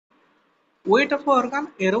weight of organ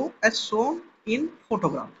arrow as shown in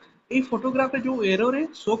photograph এই photograph रे जो arrow रे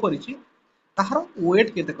show करिछि ताहार weight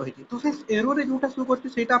केते कहिछि तो से arrow रे जोटा show करछि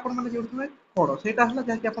सेटा आपण माने जोठिबे कोड सेटा हला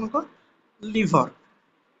जाकि आपण को liver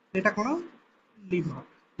सेटा कोन liver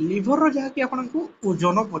liver रो जाकि आपण को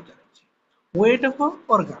ओजन पचारछि weight of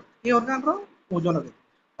organ A organ रो ओजन केते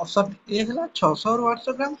ऑप्शन ए हला 600 ରୁ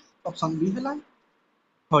 800 ग्राम ऑप्शन बी हला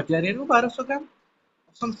 1000 ରୁ 1200 ग्राम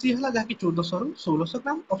ऑप्शन सी हला जाकि 1400 ରୁ 1600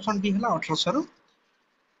 ग्राम ऑप्शन डी हला 1800 ରୁ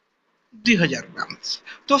 2000 ग्राम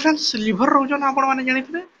तो फ्रेंड्स लिवर रो ओजन आपण माने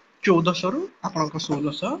जानिथिबे 1400 ରୁ आपणको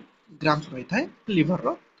 1600 ग्राम रही थाए लिवर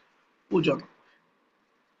रो ओजन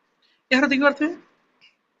यार देखि पारथे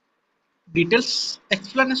डिटेल्स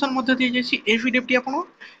एक्सप्लेनेशन मध्ये दिए जैसी ए पीडीएफ टी आपण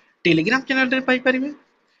टेलीग्राम चैनल रे पाई परिबे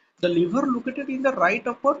the liver located in the right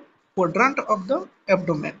upper quadrant of the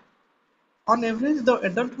abdomen on average the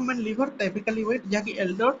adult human liver typically wait जाकि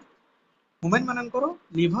एडल्ट ह्यूमन मानकर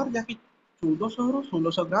लिवर जाकि 1400 ରୁ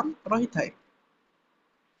 1600 ग्राम रही थाए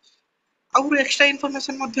और एक्स्ट्रा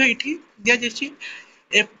इनफॉरमेशन मध्ये इठी दिया जैसी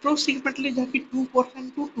एप्रोक्सीमेटली जाकि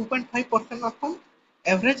 2% to 2.5% of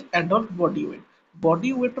average adult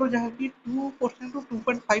body weight रो जाकि 2% टू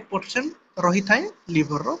 2.5% रही थाए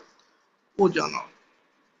लिवर रो ओजन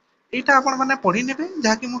एटा आपण माने पढी नेबे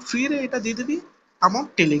जाकि मु फ्री रे एटा दे देबी हम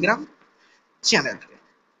टेलीग्राम चैनल रे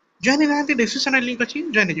जॉइन नांती डिस्क्रिप्शन लिंक अछि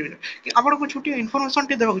जॉइन जेबे कि आपण को छोटी इन्फॉर्मेशन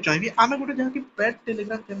टे देबा को चाहिबी आमे गोटे जाकि paid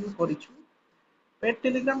Telegram channel करिछु paid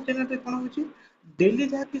Telegram channel रे कोन होछि डेली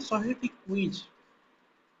जाकि 100 टी क्विज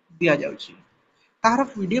दिया जाउछि तार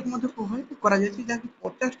पीडीएफ मध्ये प्रोवाइड करा जायछि जाकि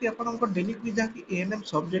 50 टी आपण को डेली क्विज जाकि एएनएम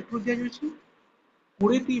सब्जेक्ट रो दिया जाउछि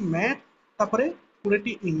 20 टी मैथ तापरे 20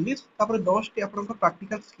 टी इंग्लिश तापरे 10 टी आपण को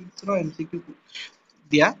प्रैक्टिकल स्किल्स रो एमसीक्यू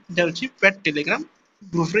दिया जाउछि पेड टेलीग्राम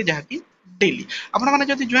ग्रुप रे जाकि डेली आपण माने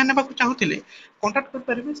जदि जॉइन हेबा को चाहुथिले कांटेक्ट कर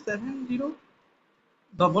परिबे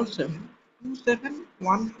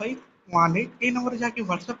 7077271518 ए नंबर जाकि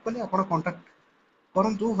व्हाट्सएप कले आपण कांटेक्ट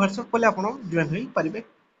परंतु व्हाट्सएप कले आपण जॉइन होई परिबे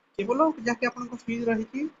केवल जाकि आपण को फीस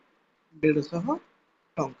रही 150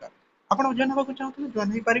 टंका आपण जॉइन हेबा को चाहुथिले जॉइन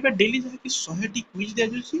होई परिबे डेली जाकि 100 टी क्विज दिया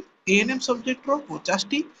जाउछि एएनएम सब्जेक्ट रो 50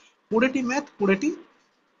 T 20 T math 20 T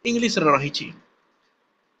English रो रहिछि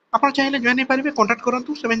आपण चाहिले जॉइन हे परिबे कांटेक्ट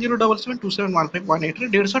करंतु 7077271518 रे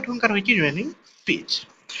 150 टंका रहिछि joining fees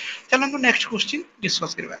चलंतु next question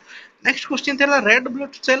discuss करबा नेक्स्ट क्वेश्चन तेला red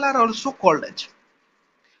blood cell are also called as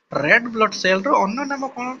red blood cell row अन्य नाम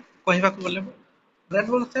कोन कहबा को बोले रेड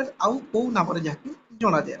ब्लड सेल आउ को नाम रे जाकि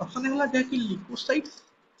जणा जाय ऑप्शन हला जाकि लिकोसाइट्स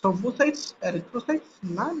थ्रोम्बोसाइट्स एरिथ्रोसाइट्स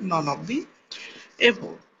ना नन ऑफ दी एबो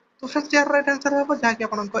तो फर्स्ट यार राइट आंसर है जाकि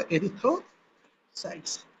आपन को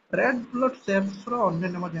एरिथ्रोसाइट्स रेड ब्लड सेल्स रो अन्य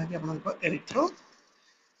नाम जाकि आपन को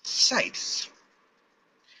एरिथ्रोसाइट्स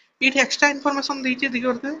इट एक्स्ट्रा इन्फॉर्मेशन दीजिए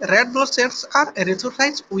देखिए red blood cells are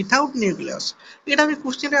erythrocytes without nucleus एटा भी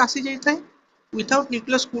क्वेश्चन रे आसी जाई थाए विदाउट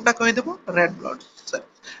न्यूक्लियस कोटा कहि देबो red blood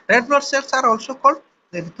cells are also called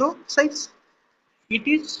erythrocytes it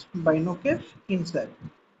is बाइनोकेप in cell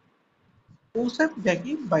ओसेप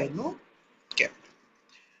जाकी बाइनोकेप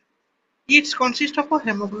it's consist of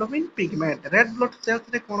haemoglobin pigment red blood cells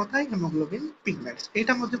रे कोन थाए हेमोग्लोबिन पिगमेंट्स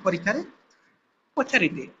एटा मध्ये परीक्षा रे पछारी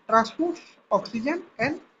दे transport oxygen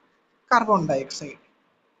and carbon dioxide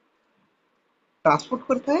transport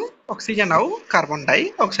करता है ऑक्सीजन आउ कार्बन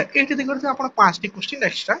डाइऑक्साइड एठी देखि आपण पांचटी क्वेश्चन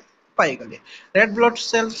एक्स्ट्रा पाई गले रेड ब्लड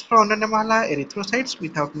सेल्स रो अन्य नाम हला erythrocytes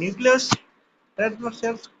without nucleus red blood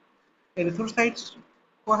cells erythrocytes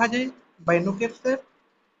कहा जाय बाइनोकेप से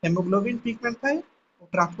हेमोग्लोबिन पिगमेंट थाए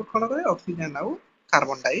ट्रांसपोर्ट कोन करे ऑक्सीजन आउ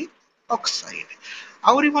कार्बन डाइऑक्साइड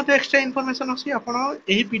आउरी मध्ये एक्स्ट्रा इन्फॉर्मेशन अछि आपण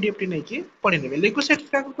एही पीडीएफ टी नै कि पढि नेबे ल्यूकोसाइट्स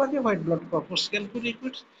का को कहले white blood corpuscular two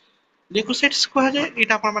liquids leukocytes कहा जाय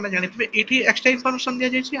एटा आपण माने जानिथिबे एठी एक्स्ट्रा इन्फॉर्मेशन दिया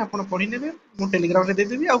जाय छि आपण पढि नेबे मो टेलीग्राम रे दे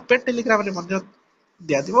देबी आ पेड टेलीग्राम रे मध्ये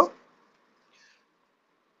दिया दिबो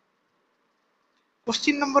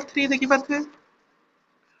क्वेश्चन नंबर 3 देखि पाथे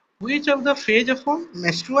which of the phase of a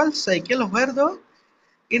menstrual cycle where the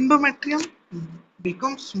endometrium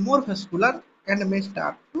becomes more vascular and may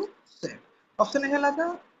start to shed option है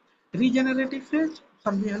the regenerative phase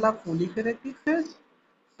option B है proliferative phase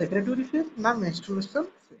secretory phase ना menstruation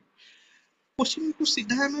phase question को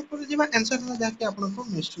सीधा हमें पर जेबा answer होला जाके आपन को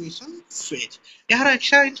मेंस्ट्रुएशन फेज यार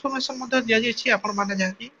एक्स्ट्रा इन्फॉर्मेशन मध्ये दिया जाय छी आपन माने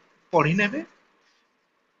जाके पढि नेबे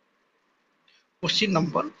क्वेश्चन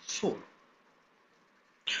नंबर 4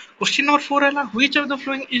 क्वेश्चन नंबर 4 है which of the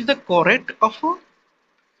following is the correct of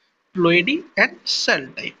ploidy and cell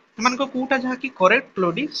type मन को कोटा जहा की correct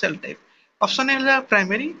ploidy cell type option है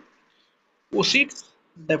primary ओसिड्स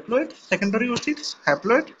diploid secondary ओसिड्स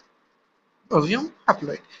haploid ओवियम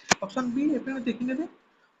haploid option B एपे देखि नेबे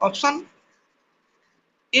ऑप्शन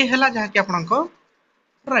ए हला जहा कि आपनक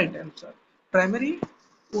right answer primary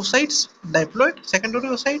oocytes diploid secondary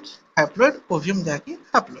oocytes haploid ovium जहा कि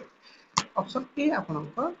haploid option A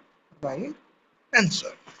आपनक right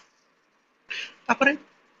answer तापरे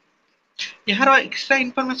यार एक्स्ट्रा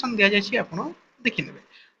इनफॉरमेशन दिया जाय छी आपण देखि नेबे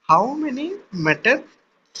how many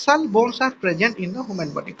मेटार्सल bones are present in the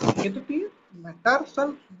human body केतोटी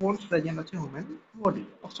मेटार्सल bones present अछि ह्यूमन बॉडी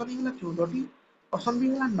ऑप्शन ए हला 14 टी ऑप्शन बी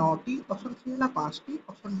हला 9 टी ऑप्शन सी हला 5 टी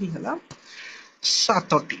ऑप्शन डी हला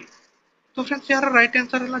 7 टी तो फ्रेंड्स यार राइट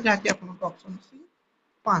आंसर हला जाके आपन ऑप्शन सी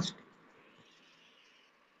 5 टी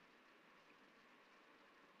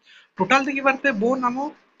टोटल देखि बारते बोन नामो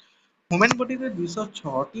ह्यूमन बॉडी रे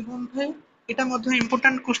 206 टी बोन थाए एटा मध्ये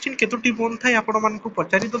इंपोर्टेंट क्वेश्चन केतोटी बोन थाए आपण मानकु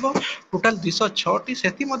पचारि दबो टोटल 206 टी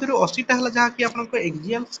सेति मध्ये 80 टा हला जहा कि आपनको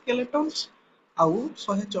एक्सियल स्केलेटन्स आउ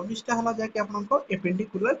 124 टा हला जहा कि आपनको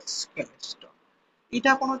एपेंडिकुलर स्केलेटन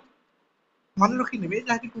इटा आपण मन रखि नेबे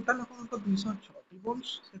जहा कि टोटल आपनको 206 टी बोन्स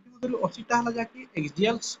सेति मध्ये 80 टा हला जहा कि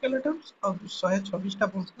एक्सियल स्केलेटन्स और 126 टा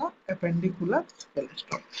बोन्स ना एपेंडिकुलर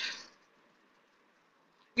स्केलेटन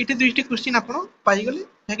इटे दुईटी क्वेश्चन आपण पाई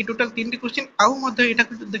गले कि टोटल तीन टी क्वेश्चन आउ मध्ये एटा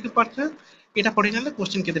देखि पारछे एटा पढि नेले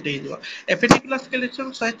क्वेश्चन केते टे हिजो एपेंडिकुलर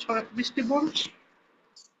स्केलेटन 126 टी बोन्स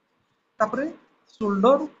तापरे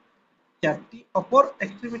शोल्डर चारटी अपर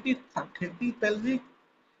extremity 30 pelvic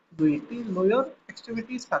दुईटी lower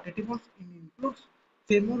extremity 30 bones includes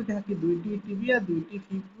फेमur जहा कि दुईटी टिबिया दुईटी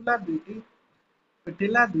फिबुला दुईटी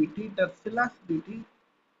पेटिला दुईटी टर्सिलस दुईटी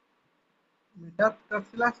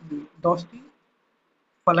मेटाटार्सिलस 10 टी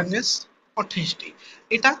फलंगेस 28 टी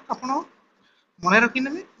एटा आपण मने रखि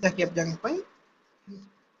नेबे जाकि आप जान पाई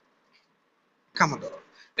काम दरो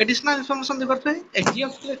एडिशनल इन्फॉर्मेशन देबार छै एक्सियल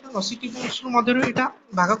स्केलेटन 80 टी बोन्स मध्यरु एटा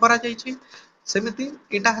भाग करा जाय छै सेमिति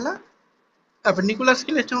एटा हला एपेंडिकुलर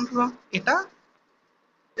स्केलेटन रो एटा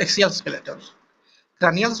axial skeleton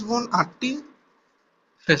cranial bone 8 T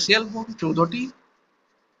facial bone 14 T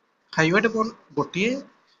हाइवेट bone गोटिए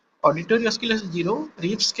auditory skeleton 0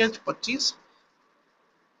 rib sketch 25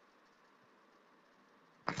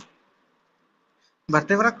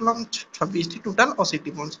 vertebra column 26 T total 80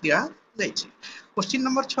 T bones दिया जाय छै क्वेश्चन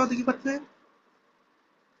नंबर 6 देखि पड़ते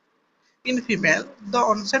in female the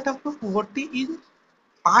onset of puberty is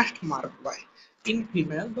fast marked by in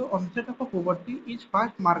female the onset of puberty is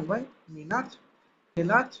fast marked by menarche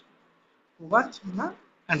thelage puberty ना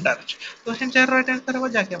अंडरच तो सेन चार right answer हो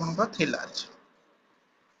जाके अपन को thelage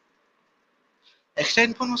एक्स्ट्रा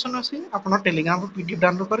इन्फॉर्मेशन अछि अपन टेलीग्राम पर पीडीएफ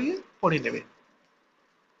डाउनलोड करिए पढि लेबे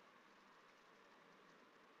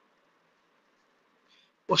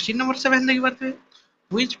क्वेश्चन नंबर 7 देखि बात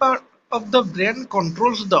which part of the brain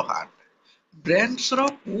controls the heart brains रो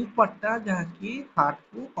को पट्टा जहा कि हार्ट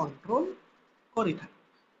को कंट्रोल करि था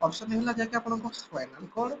ऑप्शन हला जाके अपन को स्पाइनल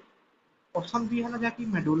कॉर्ड ऑप्शन बी हला जाके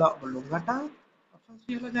मेडुला ओब्लोंगाटा ऑप्शन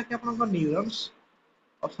सी हला जाके अपन को न्यूरॉन्स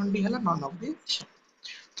ऑप्शन डी हला नन ऑफ दिस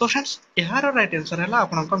तो फ्रेंड्स यार राइट आंसर हला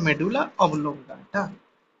अपन को मेडुला ओब्लोंगाटा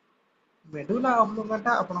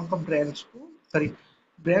अपन को ब्रेन्स को सॉरी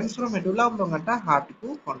ब्रेन्स रो मेडुला ओब्लोंगाटा हार्ट को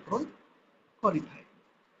कंट्रोल करि था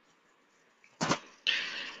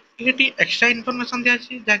एटी एक्स्ट्रा इन्फॉर्मेशन दिया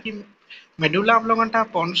छी जाकि मेडुला ऑब्लोंगाटा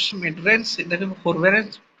पॉन्स मिडरेंस देखो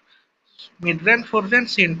फोरवेरेंस मिडरेंस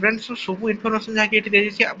फोरवेरेंस इंड्रेंस सब इन्फॉर्मेशन जाकि एटी दे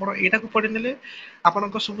छी आपण एटा को पढि नेले आपण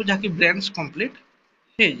को सब जाकि ब्रेन्स कंप्लीट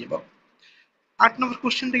हे जिवो 8 नंबर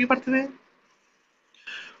क्वेश्चन देखि पड़थबे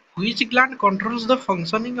which gland controls the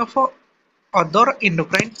functioning of other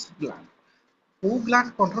endocrine gland को ग्लैंड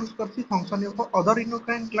कंट्रोल्स करती functioning of other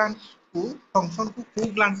endocrine glands को फंक्शन को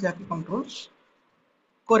ग्लैंड जाकि कंट्रोल्स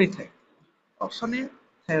करि थे option A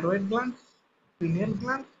thyroid gland pineal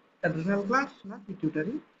gland adrenal glands ना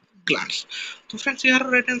pituitary glands तो फ्रेंड्स यार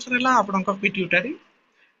राइट आंसर हला आपन को pituitary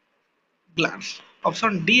glands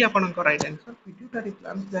ऑप्शन डी आपन को राइट आंसर pituitary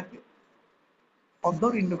glands जाके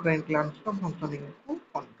अदर endocrine glands का फंक्शनिंग को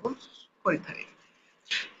कंट्रोल करि थाए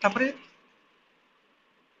तापरे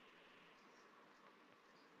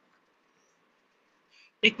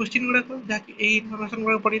एक क्वेश्चन गुडा को जाके ए इन्फॉर्मेशन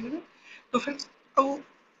गुडा पढि नेबे तो फ्रेंड्स आउ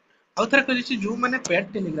थरा कहिछि जो माने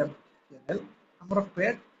पेड टेलीग्राम चैनल हमर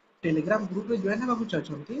पेड टेलीग्राम ग्रुप रे जॉइन हेबाकु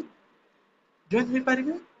चाहछन्ती जॉइन होई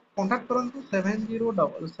पारिबे कांटेक्ट करंतु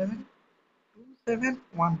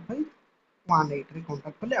 7077271518 रे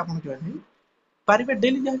कांटेक्ट करले आपण जॉइन होई पारिबे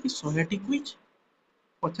डेली जहा कि 100 T quiz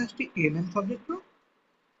 50 T ANM subject रो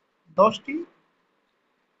 10 T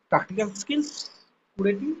practical skills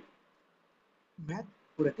 20 T math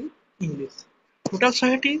 20 T English total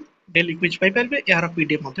 100 T daily quiz पाई पारबे यार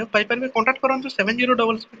पीडीएफ मध्ये पाई पारबे कांटेक्ट करंतु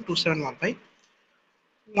 7077271518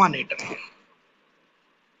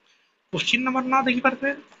 क्वेश्चन नंबर ना देखि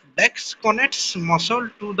पारबे डेक्स connects muscle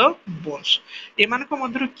to the bones एमानक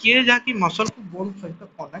मध्यरु किए जाकी मसल को बोन सहित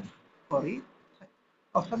कनेक्ट करी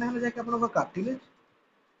ऑप्शन है जाके आपन कार्टिलेज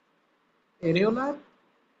एरियोलर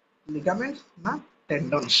लिगामेंट्स ना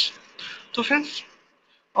टेंडन्स तो फ्रेंड्स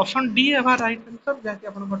ऑप्शन डी है राइट आंसर जाके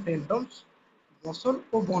आपन टेंडन्स मसल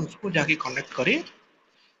और बोन्स को जाके कनेक्ट करी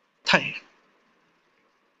थाए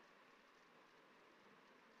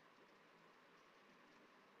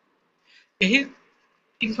यही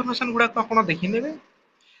इंफॉर्मेशन गुड़ा को आपन देखि नेबे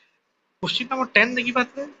क्वेश्चन नंबर 10 देखि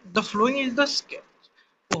पाते the following is the sketch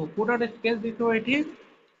तो पूरा स्केच देखो एठी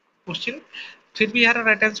क्वेश्चन फिर भी यार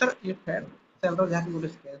राइट आंसर ये फैन सेल रो जहां गोटे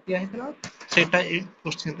स्केच दिया हेतला सेटा ए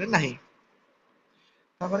क्वेश्चन रे नाही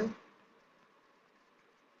तापर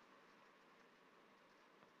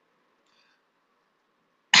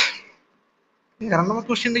 11 नंबर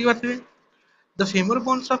क्वेश्चन देखि पाते the femur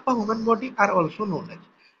bones of a human body are also known as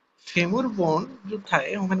femur bone जो थाए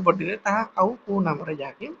ह्यूमन बॉडी रे ता आउ को नाम रे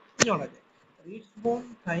जाके जणा जाय wrist bone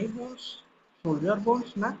Thai bones shoulder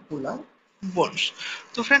bones ना कूलर बोन्स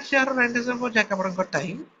तो फ्रेंड्स यार राइट आंसर को जाके आपन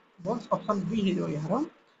टाइम बोन्स ऑप्शन बी है जो यार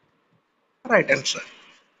राइट आंसर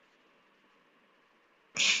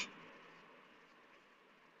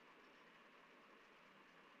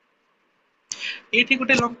एटी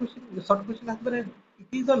गोटे long question short question आसबार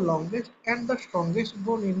it is the longest and the strongest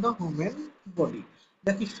bone in the human body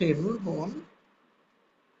that is femur bone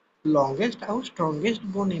longest और strongest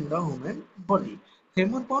bone in the human body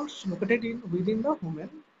femur bones located in within the human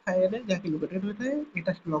thigh रे जाके located होता है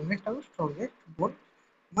इटा longest और strongest bone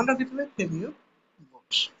मन रखिथिले femur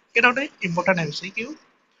bones एटा गोटे important MCQ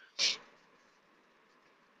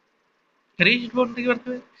rigid bone देखि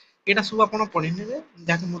पारथबे एटा सब आपण पढि नेबे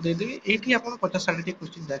जाके मु दे देबी एठी आपण 50 60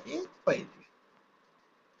 क्वेश्चन जाके पाइबे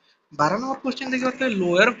 12 नंबर क्वेश्चन देखि पारथबे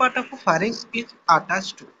lower part of फारिंक्स is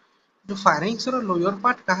attached to जो फारिंक्स रो लोअर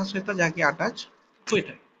पार्ट कहा सहित जाके अटैच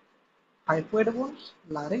होइଥାଏ हाइपोइड बोन्स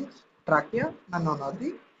लारिंक्स ट्राकिया ना नन ऑफ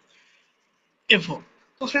दी एवो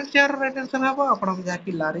तो फ्रेंड्स यार राइट आंसर हबो आपण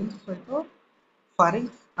जाके लारिंक्स सहित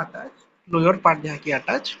फारिंक्स अटैच लोअर पार्ट जाके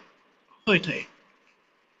अटैच होइଥାଏ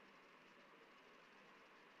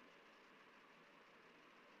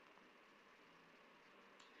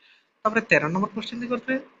तापर 13 नंबर क्वेश्चन देखि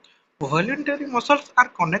पारथबे voluntary muscles are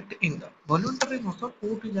connect in the voluntary muscle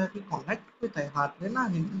कोठी जाके कनेक्ट होइଥାଏ हार्ट रे ना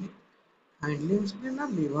हाइंड लिम्स रे ना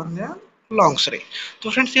लिवर ने लंग्स रे तो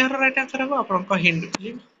फ्रेंड्स यार राइट आंसर हबो आपण हाइंड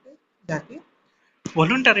लिम्स रे जाके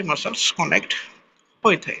वॉलंटरी मसल्स कनेक्ट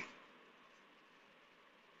होइଥାଏ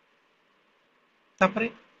तापर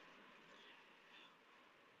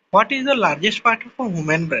what is the largest part of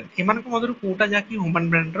human brain एमान को मधुर कोटा जाकी ह्यूमन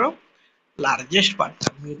ब्रेन रो लार्जेस्ट पार्ट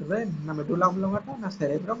मिड ब्रेन ना मेडुला ऑब्लोंगेटा ना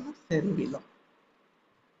सेरेब्रम ना सेरिबेलम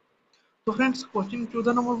तो फ्रेंड्स क्वेश्चन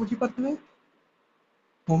 14 नंबर बुझी पाथबे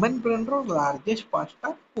ह्यूमन ब्रेन रो लार्जेस्ट पार्ट टा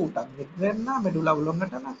कोटा मिड ब्रेन ना मेडुला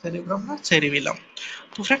ऑब्लोंगेटा ना सेरेब्रम ना सेरिबेलम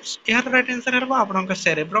तो फ्रेंड्स यार राइट आंसर हरबा आपन का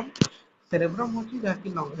सेरेब्रम सेरेब्रम होची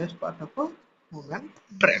जाकी longest part of human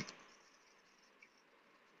brain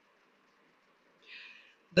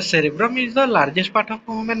the cerebrum is the largest part of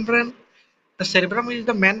human brain. The cerebrum is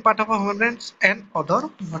the main part of a human brain and other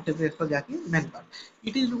vertebrates so jaki main part.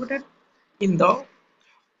 It is located in the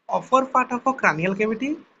upper part of a cranial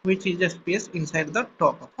cavity, which is a space inside the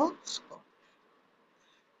top of a skull.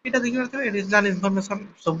 এটা দেখি পারতেবে regional information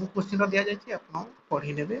ସବୁ question दिया जायछि आपण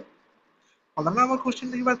पढि नेबे 15 number question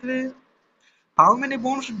देखि पारथबे how many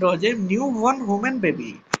bones does a new born human baby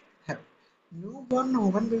have new born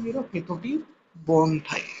human baby row केतोटी bone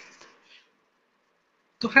थाए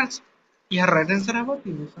तो फ्रेंड्स यार राइट आंसर है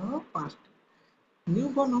 305 न्यू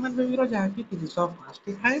बॉर्न ह्यूमन बेबी रो जहा कि 305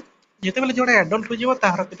 टी थाए जेते बेले जोडा एडल्ट हो जिवो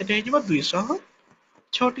ताହାର केते हे जिवो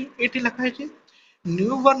 206 टी एटी लिखा है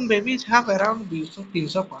new born babies have around 200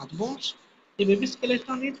 305 bones the baby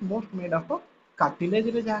skeleton is most made up of cartilage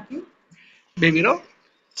रे जहा कि बेबी रो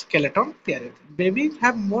स्केलेटन तयार babies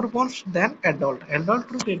have more bones then adult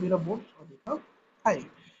adult row baby row bones अधिक थाए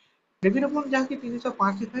बेबी रो bone जहा कि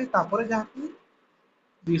 305 थाए तापर जहा कि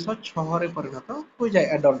 206 रे परिणत हो जाए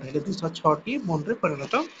एडल्ट हेले 206 टी बोन रे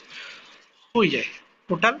परिणत हो जाए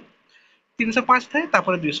टोटल 305 थाए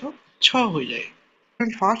तापर 206 हो जाए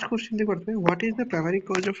फर्स्ट क्वेश्चन दे करते हैं what is the primary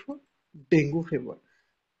cause of dengue fever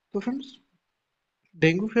तो friends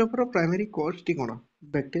dengue fever primary cause T कोन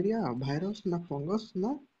बैक्टीरिया वायरस ना फंगस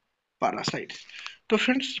ना पैरासाइट तो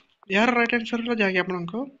फ्रेंड्स यार राइट आंसर ला जाके आपन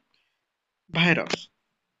को वायरस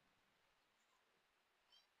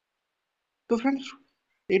तो फ्रेंड्स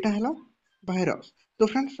एटा हला वायरस तो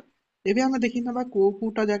फ्रेंड्स एबे हम देखि नबा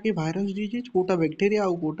कोटा जाके वायरस डिजीज कोटा बैक्टीरिया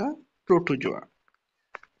और कोटा प्रोटोजोआ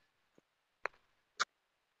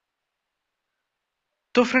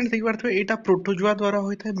तो फ्रेंड्स देखि पारथबे एटा प्रोटोजुआ द्वारा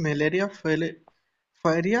होइथाय मलेरिया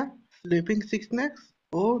फायरिया स्लीपिंग सिकनेस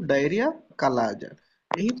ओ डायरिया काला आजार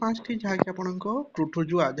एही पांचटी जहाँकि आपणको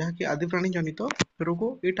प्रोटोजुआ जहाँकि आदि प्राणी जनित रोग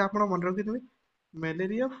एटा आपण मन रखिथबे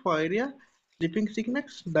मलेरिया फायरिया स्लीपिंग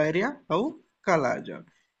सिकनेस डायरिया और काला आजार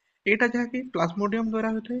एटा जहाँकि प्लाज्मोडियम द्वारा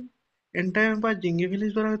होइथाय एंटाइमा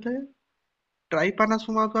जिंगिविलिस द्वारा होइथाय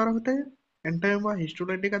ट्राइपानासोमा द्वारा होइथाय एंटाइमा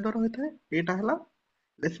हिस्टोलाइटिका द्वारा होइथाय एटा हला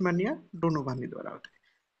लेशमानिया डोनोभानी द्वारा होइथाय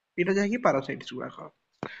এটা ଯାହାକି ପାରାସାଇଟ୍ସ ଗୁଡାକ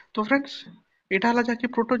ତ ଫ୍ରେଣ୍ଡସ୍ ଏଇଟା ହେଲା ଯାହାକି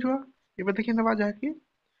ପ୍ରୋଟୋଜୁଆ ଏବେ ଦେଖି ନେବା ଯାହାକି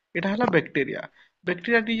ଏଇଟା ହେଲା ବ୍ୟାକ୍ଟେରିଆ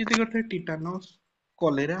ବ୍ୟାକ୍ଟେରିଆ ଯେମିତି କରିଥାଏ ଟିଟାନସ୍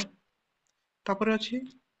କଲେରା ତାପରେ ଅଛି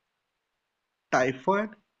टाइफॉइड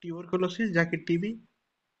ट्यूबरकुलोसिस ଯାହାକି TB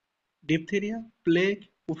diphtheria plague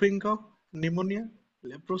whooping cough pneumonia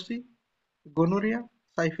leprosy gonorrhoea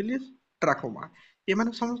syphilis trachoma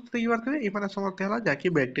ଏମାନେ ସମସ୍ତେ ଦେଖିପାରୁଥିବେ ଏମାନେ ସମସ୍ତେ ହେଲା ଯାହାକି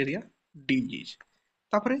ବ୍ୟାକ୍ଟେରିଆ ଡିଜିଜ୍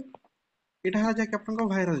ତାପରେ ଏଇଟା ହେଲା ଯାହାକି ଆପଣଙ୍କ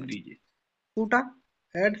virus disease Kota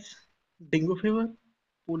ads dengue fever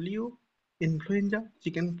polio influenza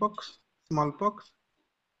chicken pox small pox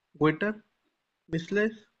goitre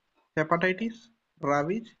मिसलेस hepatitis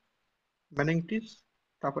राबिज meningitis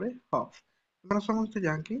तापरे हफ एମାନେ ସମସ୍ତେ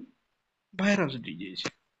ଯାହାକି ଭାଇରସ୍ ଡିଜିଜ୍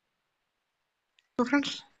तो फ्रेंड्स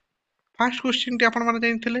फास्ट क्वेश्चन टी आपण माने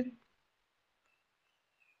जानिथिले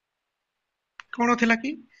कोन थिला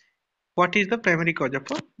कि what is the primary cause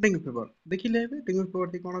of dengue fever देखिले ଏବେ डेंगू फीवर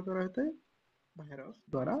टी कोन द्वारा होते भाइरस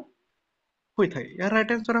द्वारा होई थाए यार राइट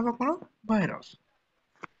आंसर हम कोन भाइरस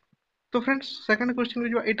तो फ्रेंड्स सेकंड क्वेश्चन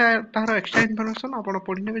जो एटा तार एक्स्ट्रा इन्फॉर्मेशन आपण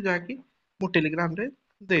पढि नेबे जाकी मो टेलीग्राम रे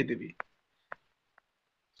दे देबी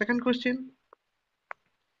second question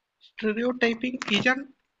stereotyping is an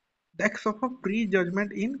dex of a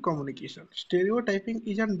prejudgment in communication stereotyping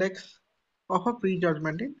is an dex of a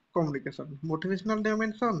prejudgment in communication motivational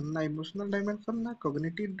dimension na emotional dimension na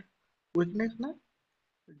cognitive weakness na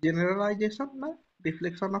generalization na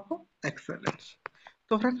reflection of excellence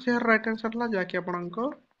तो friends यार right answer ला जाके आपनको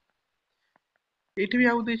एठी भी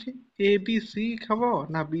आउ देछि A B C हबो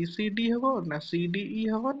ना B C D हबो ना सी डी ई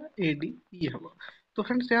हबो ना ए डी ई हबो तो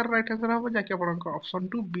फ्रेंड्स यार राइट आंसर हबो जाके आपनको ऑप्शन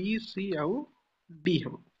 2 बी सी आउ डी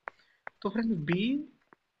हबो तो friends be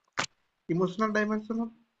emotional dimension of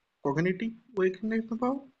cognitive weakness हबो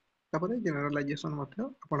तापर जनरलाइजेशन मध्ये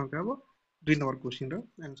आपनको हबो 2 नंबर क्वेश्चन रो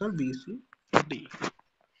आंसर बी सी डी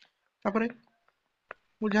तापर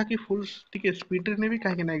ମୁଁ ଯାହାକି ଫୁଲ୍ ଟିକେ ସ୍ପିଡରେ ନେବି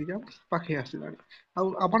କାହିଁକି ନା ଏକ୍ଜାମ୍ ପାଖେଇ ଆସିଲାଣି ଆଉ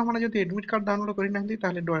ଆପଣମାନେ ଯଦି ଏଡମିଟ୍ କାର୍ଡ଼ ଡାଉନଲୋଡ୍ କରିନାହାନ୍ତି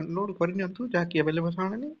ତାହେଲେ ଡାଉନଲୋଡ୍ କରିନିଅନ୍ତୁ ଯାହାକି ଆଭେଲେବଲ୍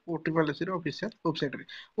ହେଲାଣି OTPLSର ଅଫିସିଆଲ ୱେବସାଇଟରେ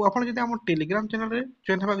ଓ ଆପଣ ଯଦି ଆମ ଟେଲିଗ୍ରାମ ଚ୍ୟାନେଲରେ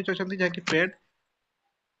ଜଏନ୍ ହେବାକୁ ଚାହୁଁଛନ୍ତି ଯାହାକି ପେଡ୍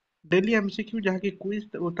ଡେଲି MCQ ଯାହାକି କୁଇଜ୍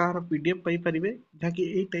ଓ ତାର PDF ପାଇପାରିବେ ଯାହାକି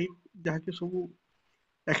ଏଇ ଟାଇପ୍ ଯାହାକି ସବୁ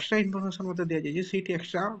एक्स्ट्रा इनफॉरमेशन मते दिया जाय सेठी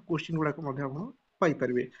एक्स्ट्रा क्वेश्चन गुडा को मते आपण पाई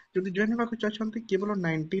परिबे जदि जॉइन हेबाक चाहछन्ती केवल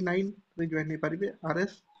 99 रे जॉइन हे परिबे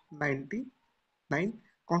RS 99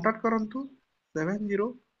 कांटेक्ट करंतु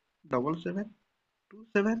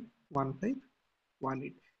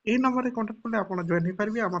 7077271518 ए नंबर रे कांटेक्ट करले आपण जॉइन हे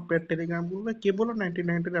परिबे हम पेड टेलीग्राम ग्रुप रे केवल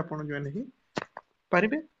 99 रे आपण जॉइन हे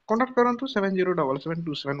परिबे कांटेक्ट करंतु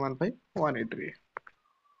 7077271518 रे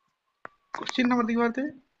question number दिवाते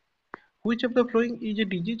Which of the following is a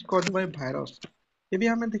disease caused by virus? एबे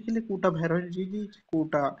हमें देखिले Kota virus disease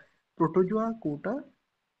Kota protozoa Kota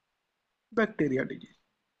bacteria disease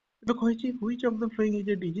एबे कहिछि which of the following is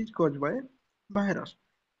a disease caused by virus?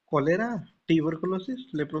 Cholera tuberculosis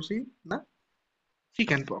leprosy ना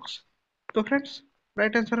chicken pox तो friends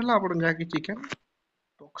right answer हला आपण जाके chicken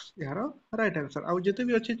pox यार राइट आंसर आ जते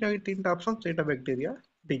भी अछि जाके तीनटा ऑप्शन सेटा बैक्टीरिया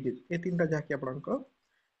डिजीज ए तीनटा जाके आपनको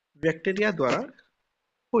बैक्टीरिया द्वारा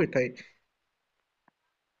होय थाए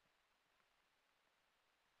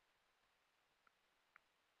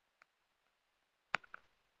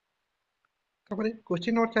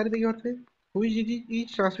क्वेश्चन नंबर 4 देखिए होते which disease is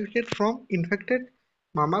transmitted from infected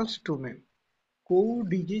mammals to men को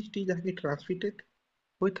डिजीज टी जाके ट्रांसमिटेड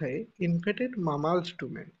होता है इन्फेक्टेड mammals to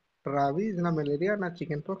men राबीज ना मलेरिया ना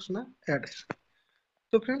चिकन पॉक्स ना एड्स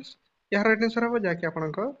तो फ्रेंड्स यार राइट आंसर हो जाके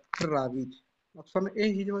आपनका राबीज ऑप्शन ए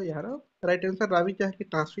ही जो यार राइट आंसर राबीज जाके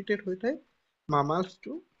ट्रांसमिटेड होता है mammals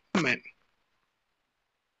to men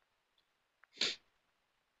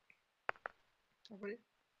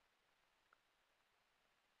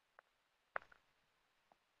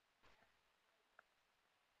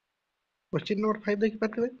question number 5 देखि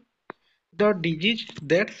पाते the disease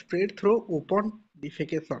that spread through open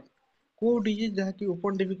defecation को डिजीज जहाँकि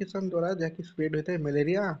ओपन डिफिकेशन द्वारा जहाँकि स्प्रेड होता है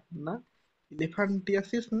मलेरिया ना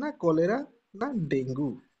इलेफांटियासिस ना कॉलेरा ना डेंगू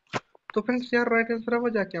तो फ्रेंड्स यार राइट आंसर हो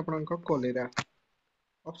जाके आपनका कॉलेरा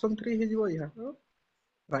ऑप्शन 3 हे जिवो यार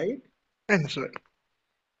राइट आंसर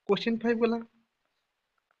क्वेश्चन 5 बोला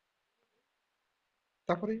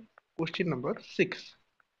तापर क्वेश्चन नंबर 6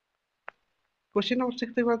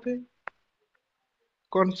 देखा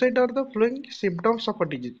consider the flowing symptoms of a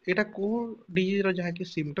disease एटा को डिजीज रो जहा कि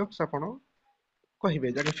सिम्पटम्स आपण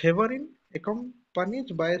कहिबे जाके favour in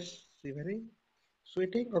accompanied by shivering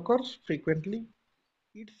sweating occurs frequently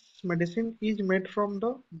its medicine is made from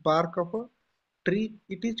the bark of a tree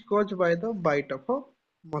it is caused by the bite of a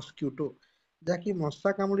mosquito जाकि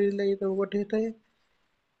मशा कामुड़िले ये तो गोटे होता है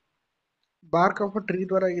bark of a tree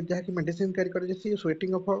द्वारा जहाँकि medicine तैयारी कर जैसे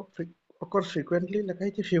स्वेटिंग ऑफ occurs frequently लिखा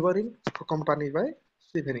है fever in accompanied by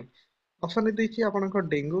shivering option ଦେଇଛି ଆପଣଙ୍କ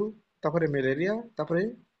ଡେଙ୍ଗୁ ତାପରେ ମ୍ୟାଲେରିଆ ତାପରେ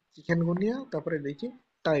ଚିକେନଗୁନିଆ ତାପରେ ଦେଇଛି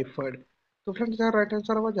ଟାଇଫଏଡ ତ फ्रेंड्स ଯାହା ରାଇଟ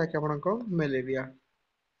आंसर ହେବ ଯାହାକି ଆପଣଙ୍କ ମ୍ୟାଲେରିଆ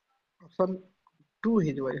ऑप्शन 2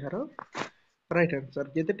 ହେଇଯିବ ଏହାର राइट आंसर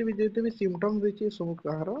जिते भी सिम्पटम्स ଦେଇଛି ସବୁ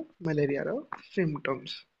କାହାର ମ୍ୟାଲେରିଆର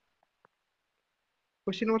सिम्पटम्स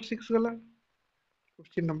क्वेश्चन नंबर 6 गला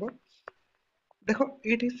क्वेश्चन नंबर देखो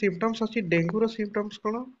ये सिम्पटम्स अच्छी डेंगू सिम्पटम्स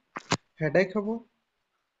कौन हेडेक हम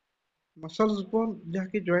मसल्स बोन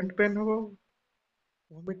जहाँकि जॉइंट पेन हम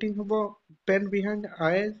वोमिटिंग हम pen behind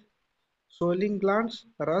eyes swelling glands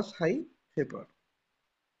रस हाई fever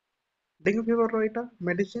डेंगू फीवर रो एटा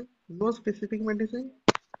मेडिसिन नो स्पेसिफिक मेडिसिन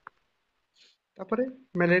तापरे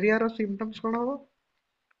मलेरिया रो सिम्पटम्स कोन हो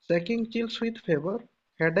shaking chills with fever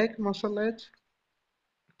headache muscle ache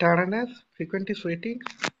tiredness frequent sweating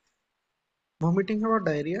vomiting और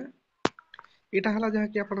diarrhoea एटा हला जहा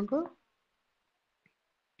कि आपनको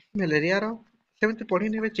मलेरिया रो सेमति पढी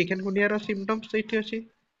नेबे चिकनगुनिया रो सिम्पटम्स एठी अछि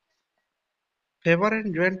fever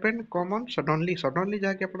and joint pain common suddenly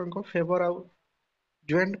जहा कि आपनको fever आउ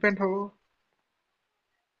joint pain हो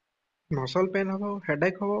muscle pain हो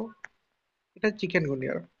headache हो এটা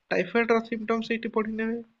चिकनगुनिया रो टाइफाइड रो सिम्पटम्स एठी पढी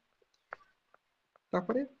नेबे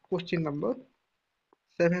तापरे क्वेश्चन नंबर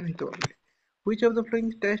 7 हितो which of the following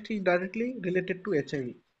test is directly related to HIV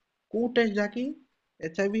को टेस्ट जाकी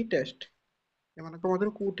HIV टेस्ट एमानक मधुर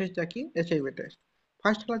को टेस्ट जाकी HIV टेस्ट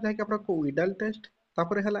फर्स्ट हला जाकी आपन को विडल टेस्ट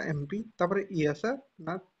तापरे हला MP तापरे ESR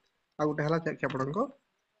ना आ गोटे हला जाकी आपन को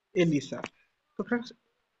एलिसा तो फ्रेंड्स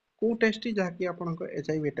को टेस्ट जाकी आपन को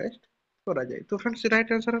HIV टेस्ट करा जाय तो फ्रेंड्स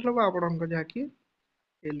राइट आंसर हला आपन को जाकी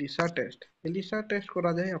एलिसा टेस्ट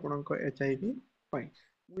करा जाय आपन को HIV पाई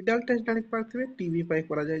विडल टेस्ट जानि पारथिबे टीबी पाई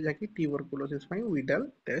करा जाय जाकी ट्यूबरकुलोसिस पाई विडल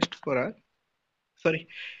टेस्ट करा सॉरी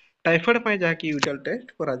टाइफॉइड पाई जाकी विडल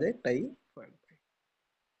टेस्ट करा जाय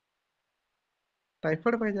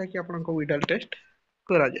टाइफॉइड पाई जाकी आपन को विडल टेस्ट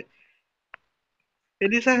करा जाय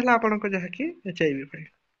एलिसा हला आपन को जाकी एचआईवी पाई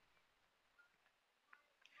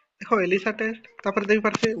देखो एलिसा टेस्ट तापर देई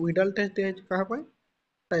परसे विडल टेस्ट दे कहा पाई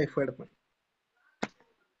टाइफॉइड पाई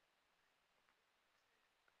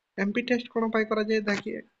एमपी टेस्ट कोन पाई करा जाय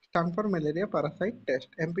जाकी stand for malaria parasite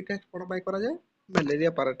test MP test कोन पाई करा जाय malaria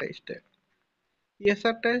parasite test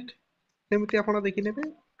ESR test सेमति आपण देखि नेबे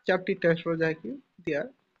चारटी टेस्ट रो जाकी दिया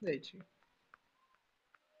जाय छी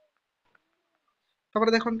तापर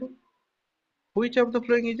देखंतु which of the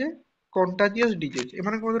following is a contagious disease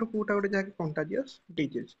एमानक मधुर कोटा गोटे जाकी contagious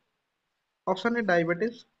disease option A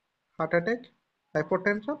diabetes heart attack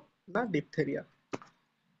hypotension ना डिप्थेरिया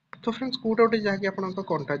तो फ्रेंड्स कोटा गोटे जाकी आपन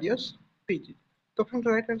कंटाजियस डिजीज तो फ्रेंड्स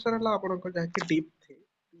राइट आंसर हला आपन जाकी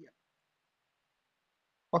डिप्थेरिया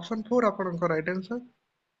ऑप्शन 4 आपन राइट आंसर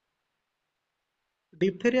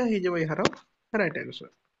डिप्थेरिया ही जब यार राइट आंसर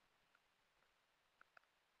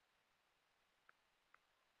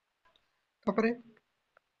तापरे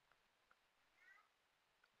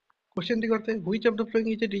क्वेश्चन दी करते which of the following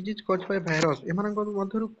is a disease caused by virus एमानक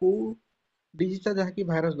मधुर को डिजीज जहाँकि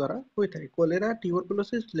भाइरस द्वारा होता है कोलेरा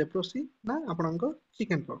ट्यूबरकुलोसिस लेप्रोसी ना आपनक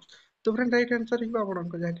चिकन पॉक्स तो फ्रेंड राइट आंसर हिबा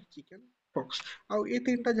आपनक जहाँकि चिकन पॉक्स आउ ए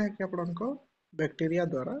तीनटा जहाँकि आपनक बैक्टीरिया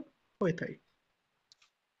द्वारा होता है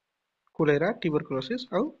कोलेरा ट्यूबरकुलोसिस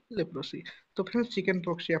आउ लेप्रोसी तो फ्रेंड चिकन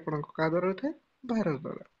पॉक्स आपनक का द्वारा होता है भाइरस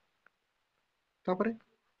द्वारा तापरे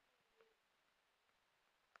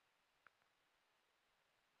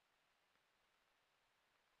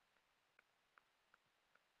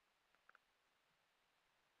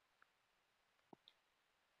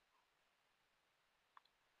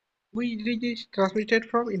which disease transmitted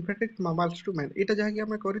from infected mammals to man एटा जहाँकि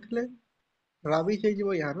हम करथिले राबिज हे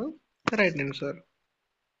जिवो यार राइट आंसर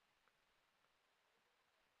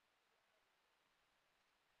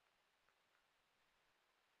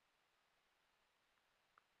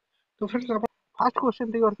तो फ्रेंड्स फर्स्ट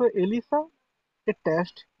क्वेश्चन दी करतो Elisa a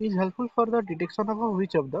test is helpful for the detection of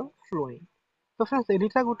which of the following तो फ्रेंड्स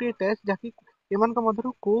एलिसा गोटे टेस्ट जाकी एमान का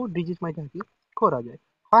मधुर को डिजीज में जाकी करा जाय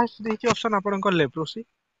फर्स्ट देछि ऑप्शन आपन को लेप्रोसी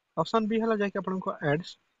ऑप्शन बी हला जाकी आपन को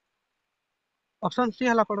एड्स ऑप्शन सी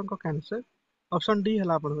हला आपन को कैंसर ऑप्शन डी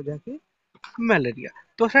हला आपन को जाकी ମ୍ୟାଲେରିଆ।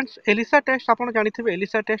 ତ फ्रेंड्स एलिसा टेस्ट आपण जानिथिबे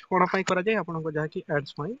एलिसा टेस्ट कोन पई करा जाय आपनको जहा कि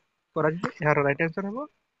एड्स पई करा जाय यार राइट आंसर हेबो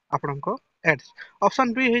आपनको एड्स।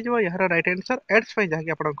 ऑप्शन बी हे जबो यार राइट आंसर एड्स पई जहा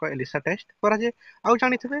कि आपनको एलिसा टेस्ट करा जाय। आउ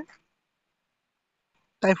जानिथिबे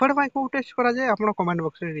टाइफॉइड पई को टेस्ट करा जाय आपण कमेंट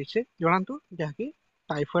बॉक्स रे निचे जणांतु जहा कि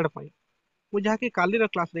टाइफॉइड पई मु जहा कि काली रो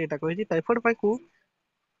क्लास रे एटा कहै छी टाइफॉइड पई को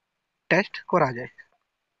टेस्ट करा जाय।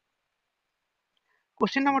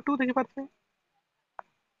 क्वेश्चन नंबर 2 देखि पाथे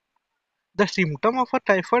the symptom of a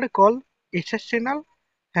typhoid called intestinal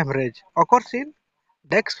hemorrhage occurs in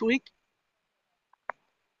next week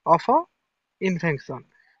of a infection.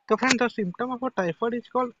 So friend the symptom of a typhoid is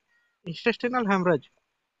called intestinal hemorrhage.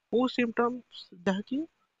 वो symptoms जहाँकि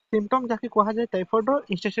symptom जहाँकि कहा जाए typhoid row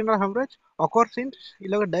intestinal hemorrhage occurs in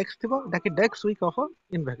इलोग next थिबो जहाँकि next week of a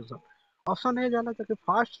infection. Option है जाना जहाँकि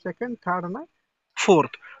फर्स्ट सेकंड थर्ड ना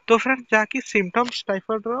फोर्थ। तो फ्रेंड जहाँकि symptoms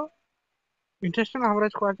typhoid रो intestinal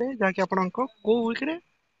hemorrhage कहा जाए जहाँकि आपनको को वीक रे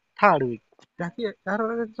थर्ड वीक जहाँकि यार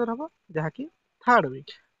आंसर हम जहाँकि थर्ड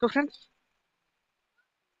वीक। तो फ्रेंड्स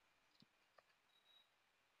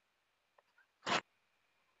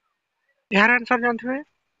यार आंसर जानते हैं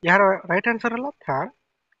यार राइट आंसर है थर्ड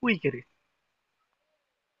वीक रे।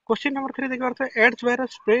 क्वेश्चन नंबर 3 देखिए अर्थ AIDS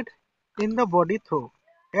virus spread in the body through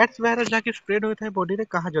AIDS virus जहाँकि स्प्रेड होता है बॉडी रे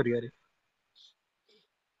कहा जरिया रे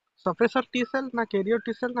सप्रेसर टी सेल ना कैरियर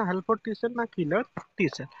टी सेल ना हेल्पर टी सेल ना किलर टी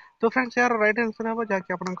सेल। तो फ्रेंड्स यार राइट आंसर है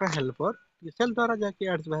जहाँकि आपनका हेल्पर टी सेल द्वारा जहाँकि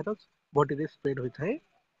एड्स वायरस बॉडी रे स्प्रेड होता है।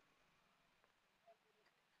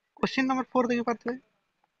 क्वेश्चन नंबर 4 देखिए पाते हैं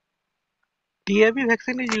टीएबी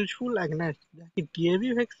वैक्सीन इज यूजफुल अगेंस्ट जहाँकि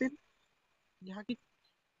टीएबी वैक्सीन यहाँ की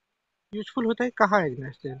यूजफुल होता है कहाँ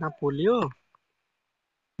एग्नेस्ट ना पोलियो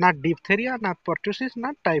ना डिप्थेरिया ना परटूसिस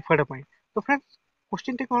ना टाइफाइड पाई। तो फ्रेंड्स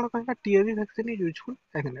क्वेश्चन टी कोन कहला टीएबी वैक्सीन इज यूजफुल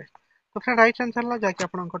एगेंस्ट। तो फ्रेंड राइट आंसर ला जाके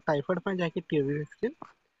आपनको टाइफाइड पाई जाके टीएबी वैक्सीन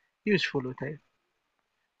यूजफुल होता है।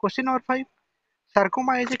 Question number 5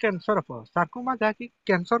 sarcoma is a cancer of sarcoma जाके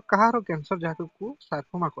कैंसर कहारो कैंसर जाके को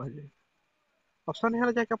सार्कोमा कह जाए। ऑप्शन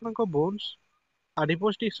है जाके आपनको bones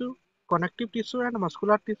adipose tissue connective tissue and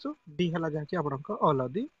muscular tissue D हला जाके आपनको ऑल ऑफ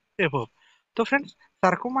दी एबव। तो friends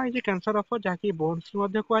sarcoma is a cancer of जाके बोन्स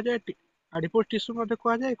मध्ये को जाए adipose tissue मध्ये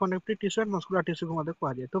को जाए connective tissue and muscular tissue को मध्ये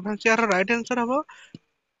को जाए। तो फ्रेंड्स यार राइट आंसर हबो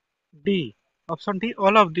D option D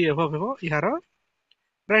all of the above हेबो यार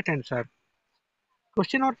right answer.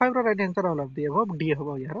 Question number 5 row right answer all of the above D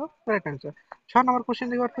हेबो यार राइट आंसर। 6 नंबर क्वेश्चन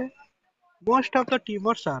देखते most of the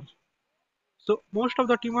tumours are so most of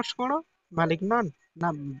the tumours cone malignant ना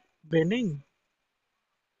benign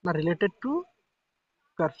ना related to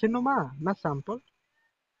carcinoma ना sample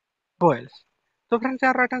boils. तो friends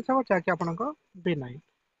यार right answer हो जाके आपनको B9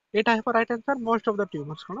 एटा है right answer most of the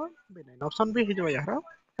tumours cone B9 option B हिजो यार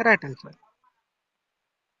right answer.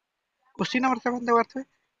 Question number 7 देवरथे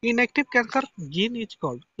inactive cancer gene is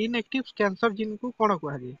called inactive cancer gene को कोन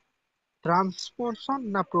कहै छै ट्रांसपोर्शन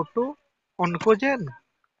ना प्रोटो ऑन्कोजेन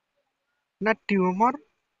ना ट्यूमर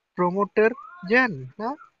प्रोमोटर जेन ना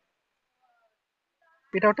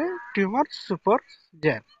एटा ट्यूमर सुपर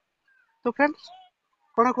जेन। तो फ्रेंड्स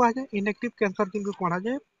कोन कहै छै इनएक्टिव कैंसर जीन को कहै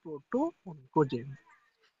छै प्रोटो ऑन्कोजेन।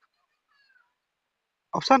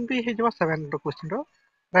 ऑप्शन बी है जो 7 रो question row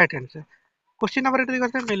right answer. Question number 8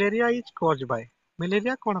 देखते हैं malaria is caused by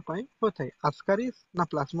malaria कोन पई होतै आस्कारिस ना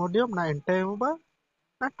प्लाज्मोडियम ना एंटेमोबा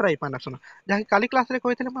ना ट्राइपानासोना जहाँ काली क्लास रे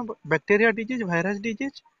कहते हैं बैक्टीरिया डिजीज वायरस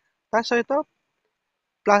डिजीज ता सहित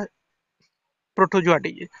प्रोटोजुआ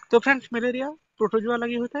डिजीज। तो फ्रेंड्स मलेरिया प्रोटोजुआ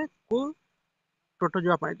लगी होता है को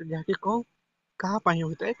प्रोटोजुआ पाई तो जहाँ की को कहाँ पाई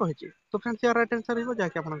होता है कहे तो फ्रेंड्स यार राइट आंसर हो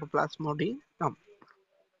जाके आपन प्लाज्मोडियम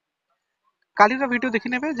काली रो वीडियो देखि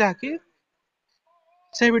नेबे जहाँ की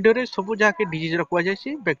से वीडियो रे सब जाके डिजीज रो कुआ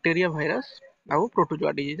जायछि बैक्टीरिया वायरस आउ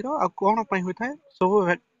प्रोटोजुआ डिजीज रो आ कोन पई होता है सब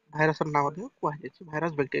वायरस रो नाम मध्ये कुआ जायछि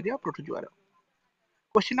वायरस बैक्टीरिया प्रोटोजुआ रो।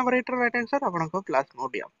 Question number 8 row right answer आपनको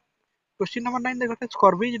Plasmodium. Question number 9 देखते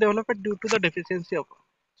स्कॉर्बी is developed due to the deficiency of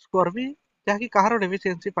स्कॉर्बी जहाँ की कहारो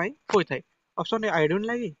डेफिशिएंसी पाई होई थाए। ऑप्शन ए आयोडीन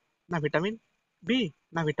लागी ना विटामिन बी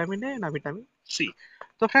ना विटामिन ए ना विटामिन सी।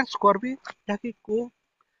 तो फ्रेंड्स स्कॉर्बी जहाँ की को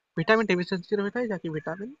विटामिन डेफिशिएंसी रो होता है जहाँ की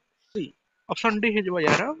विटामिन सी ऑप्शन डी है जो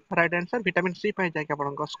यार राइट आंसर विटामिन सी पाई जाके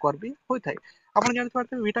आपन स्कॉर्बी होई थाए। आपण जानि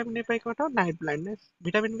पारते vitamin A pi Kota night blindness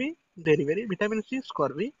vitamin B berry vitamin C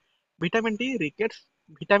स्कॉर्बी vitamin D rickets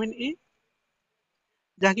vitamin E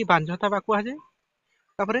जहाँ की बांझता बा कुआ जाए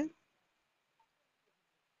तापरे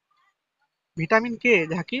विटामिन के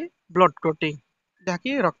जहाँ की ब्लड क्लॉटिंग जहाँ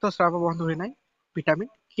की रक्तस्राव बंद हुए ना विटामिन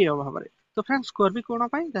के अभाव में। तो फ्रेंड्स स्कॉर्बी कोन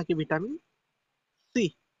पाई जहाँ की विटामिन सी।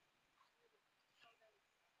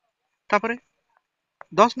 तापरे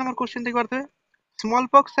 10 नंबर क्वेश्चन देख पारते small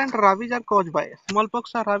pox and राबीज are cause by small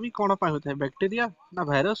pox और राबी कौन पाए होता है बैक्टीरिया ना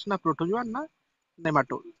वायरस ना प्रोटोजोआ ना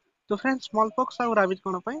नेमाटोड तो फ्रेंड्स स्मॉल पॉक्स और राबीज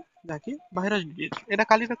कौन पाए जाकि वायरस डिजीज एटा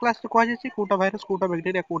काली क्लास रे कह जायछि Kota virus Kota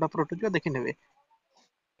bacteria Kota protozoa देखि नेबे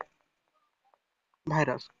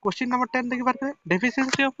भाइरस क्वेश्चन नंबर 10 देखि पारते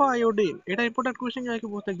deficiency of iodine Etah important question है कि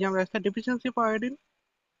बहुत एग्जाम में आता है deficiency of iodine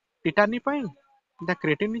tetani pi the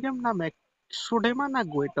क्रेटिनिजम ना मैक्सोडेमा ना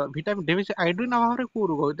गोइटर विटामिन डेफिशिएंसी आयोडीन अभाव रे को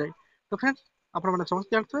रोग होता है तो फ्रेंड्स आपण माने समझ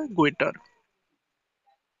जानते हैं गोइटर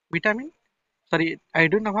विटामिन सॉरी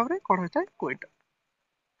आयोडीन अभाव रे कोन होता है goitre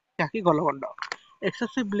याकि गलगंड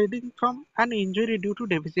excessive bleeding from an injury due to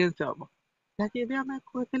deficiency of याकि एबे हम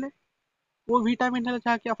कहथिले वो विटामिन है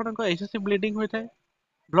जाकि आपण को एक्सेसिव ब्लीडिंग होता है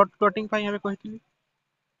ब्लड क्लॉटिंग पाई हमें कहथिली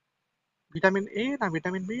विटामिन ए ना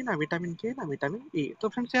विटामिन बी ना विटामिन के ना विटामिन ए तो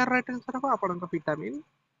फ्रेंड्स यार राइट आंसर हो आपण को विटामिन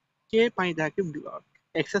के पाई जाके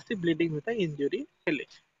ब्लड एक्सेसिव ब्लीडिंग होता है इंजरी हेले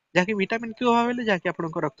जाके विटामिन के अभाव हेले जाके आपण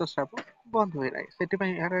को रक्तस्राव बंद होय नाही सेति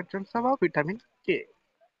पाई यार राइट आंसर हो विटामिन के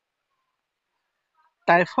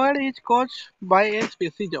typhoid is cause by a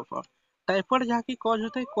species of typhoid जाके कॉज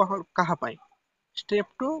होता है कहां पाई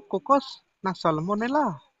स्ट्रेप्टोकोकस ना साल्मोनेला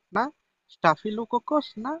ना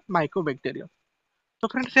स्टाफिलोकोकस ना माइकोबैक्टीरियम तो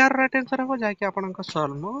फ्रेंड्स यार राइट आंसर हो जाके आपण को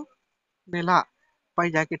साल्मोनेला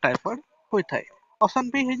पाई जाके टाइफॉइड होय थाए ऑप्शन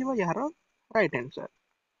बी हे जिवो यार राइट आंसर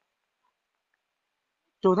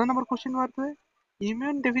 14 नंबर क्वेश्चन बात है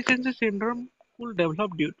immune deficiency syndrome will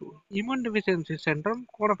develop due to immune deficiency syndrome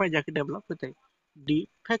कौन पाई जाके डेवलप होता है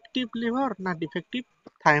डिफेक्टिव लिवर ना डिफेक्टिव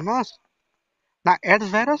थाइमस ना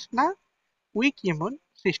एड्स वायरस ना वीक इम्यून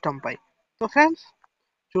सिस्टम पाई तो फ्रेंड्स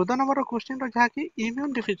 14 नंबर क्वेश्चन रो जहा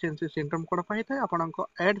इम्यून डिफिशिएंसी सिंड्रोम कौन पाई था आपनको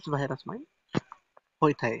एड्स वायरस में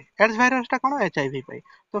होता है एड्स वायरस टा कौन एचआईवी पाई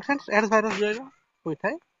तो फ्रेंड्स एड्स वायरस जो होता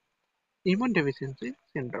है immune deficiency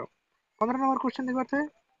syndrome 15 number question देखते हैं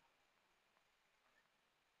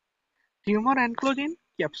tumour enclose in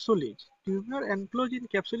capsule is tumour enclose in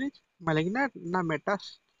capsule is malignant ना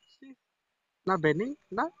मेटास्टेसिस ना बेनिंग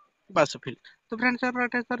ना बासोफिल तो फ्रेंड्स यार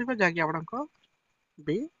राइट आंसर हो जाके आपनको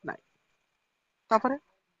बी 9 तापर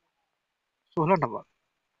 16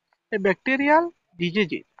 नंबर ए बैक्टीरियल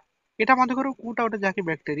डिजीज एटा मध्य करू कोटा ओटा जाके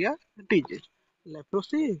बैक्टीरिया डिजीज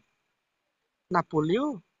लेप्रोसी ना पोलियो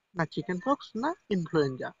ना चिकन पॉक्स ना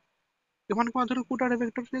इन्फ्लुएंजा एमान को मध्य कोटा ओटा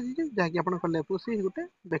बैक्टीरिया डिजीज जाके आपनको लेप्रोसी गोटे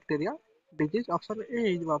बैक्टीरिया डिजीज ऑप्शन ए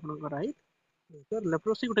हे जबा आपनको राइट सर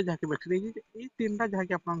लेप्रोसी गोटे जाके बैक्टीरिया डिजीज ए तीनटा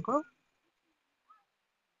जाके आपनको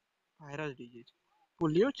viral disease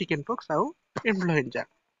polio chicken pox आउ इन्फ्लुएंजा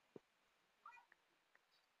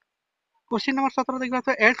क्वेश्चन नंबर 17 देखबा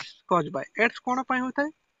तो एड्स कॉज बाय एड्स कोन पाई होता है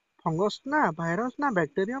फंगस ना वायरस ना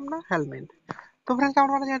बैक्टीरियम ना हेलमिंथ तो फ्रेंड्स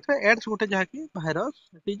आपण माने जानते हैं एड्स गोटे जाकी वायरस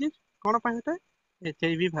डिजीज कोन पाई होता है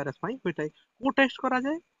एचआईवी वायरस पाई होता है को टेस्ट करा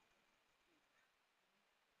जाए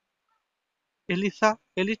एलिसा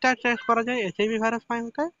एलिसा टेस्ट करा जाए एचआईवी वायरस पाई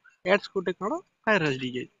होता है एड्स गोटे कोन वायरस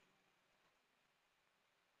डिजीज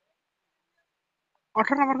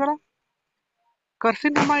 18 नंबर करा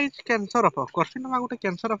carcinoma is cancer of carcinoma गोटे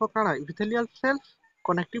कैंसर ऑफ काना epithelial cells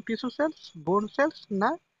connective tissue cells bone cells ना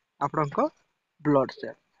आपनको ब्लड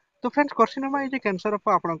सेल तो friends carcinoma is a cancer of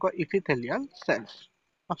आपनको epithelial cells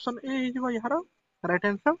option A is यार right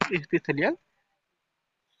answer epithelial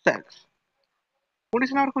cells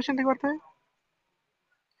 19 number question देख पाते हैं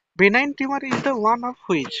benign tumor is the one of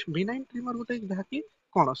which benign tumor गोटे जहाकी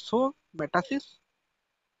कोन सो मेटासिस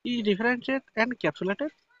is differentiated and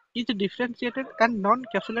capsulated is differentiated and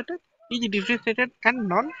non-capsulated is differentiated and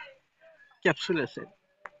non-capsulated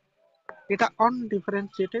এটা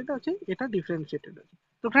undifferentiated अछि এটা differentiated अछि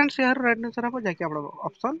तो फ्रेंड्स यार राइट आंसर हो जाके आपण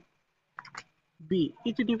option B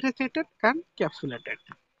is differentiated and capsulated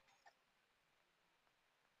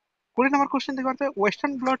 20 number question देखते हैं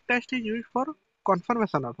western blood test is used for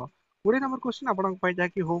confirmation of 20 number question आपण पाई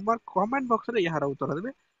जाके होमवर्क कमेंट बॉक्स रे यार उत्तर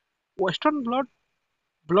देबे western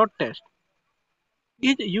blood test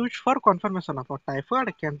is used for confirmation of typhoid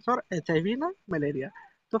cancer HIV ना malaria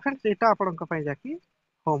तो friends एटा आपन पई जाकी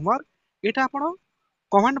होमवर्क एटा आपण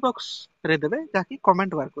कमेंट बॉक्स रे देबे जाकी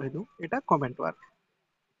कमेंट वार कहि दउ एटा कमेंट वार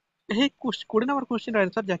एही 20 नंबर क्वेश्चन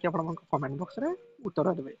आंसर जाकी आपण कमेंट बॉक्स रे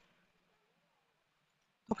उत्तर देबे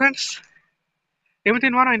तो फ्रेंड्स एमिति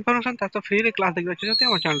नवा इन्फॉर्मेशन ता फ्री रे क्लास देखबा चाहते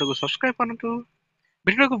हम चैनल को सब्सक्राइब करंतु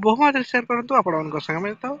वीडियो को बहुत शेयर करंतु आपण संग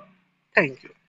में तो थैंक यू